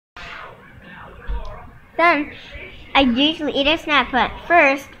Then I usually eat a snack, but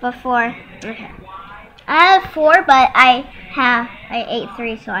first before. Okay. I have 4, but I ate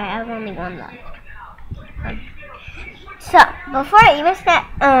 3, so I have only 1 left. So before I eat my snack,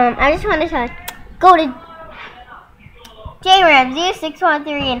 I just wanted to go to JRam0613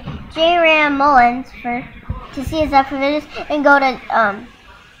 and JRam Mullins to see his other videos, and go to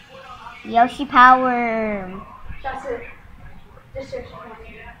Yoshi Power. That's it. Just search for it.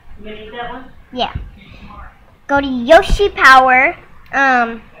 You gonna eat that one? Yeah. Go to Yoshi Power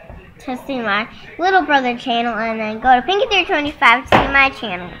to see my little brother channel, and then go to Pinky325 to see my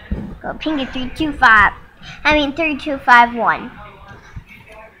channel. Go Pinky325. 3251.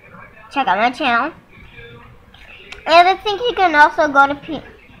 Check out my channel. And I think you can also go to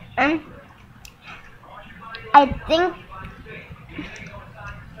I think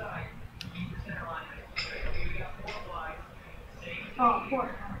Oh, 4.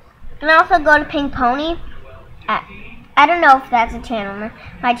 you can also go to Pink Pony. I don't know if that's a channel.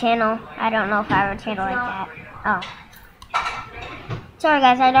 My channel. I don't know if I have a channel like that. Oh. Sorry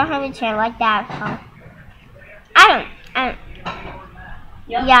guys, I don't have a channel like that. So. I don't.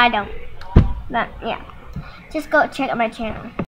 Yep. Yeah, I don't. But yeah. Just go check out my channel.